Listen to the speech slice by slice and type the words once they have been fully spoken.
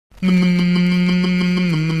You're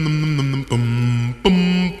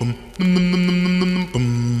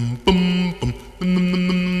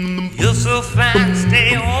so fine,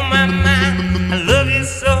 stay on my mind. I love you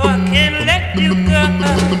so I can't let you go.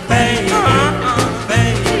 Baby,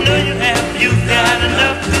 baby, know you have, you got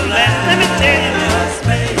enough to last. Let me tell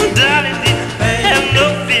you, darling, have no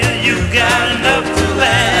fear, you got enough to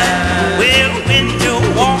last. Well, when you're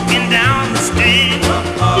walking down the street,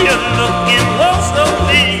 you're looking oh so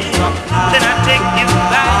big. Then I take you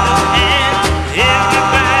by your hand.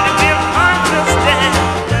 Everybody will understand.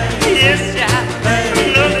 Yes, child,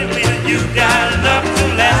 know they will. You got enough to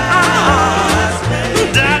last.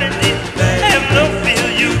 Darling, have no fear.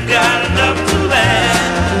 You got enough to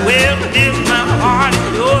last. Well, if my heart is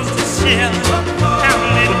yours to share, I'm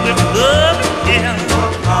little with love and care.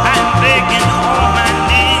 I'm begging on my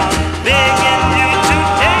knees, begging you to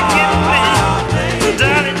take it, please.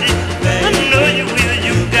 Darling, I know you will.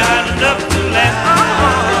 You got enough to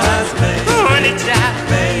last. Honey, child,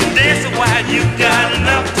 dance a while. You got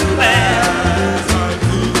enough to last.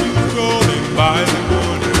 Rolling by the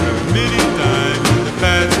corner many times in the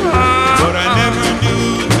past, but I never knew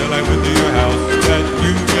till I went to your house that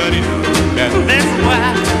you got enough. That's why,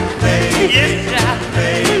 yes, child,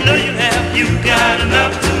 know you have. You got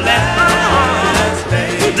enough to last.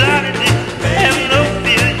 Darling, have no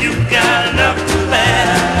fear. You got enough to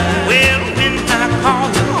last. Well, when I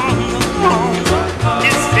called you on the phone,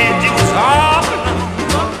 you said you was all alone.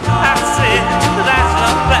 I said that I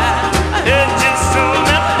stopped by. I heard you soon,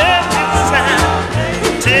 I heard you sound.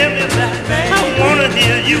 Tell me that I wanna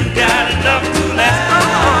hear. You got enough to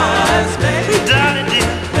last. Darling,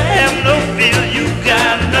 have no fear. You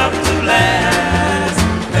got enough to last.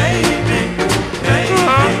 Baby,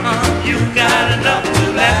 you got enough to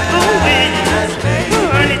last. Oh,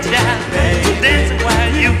 honey, child, that's why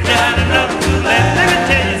you got enough to last. Let me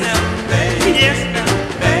tell you now, yes, now,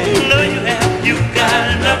 know you have. You got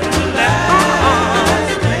enough to last.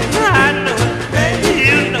 I know it,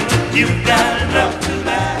 you know it. You got enough.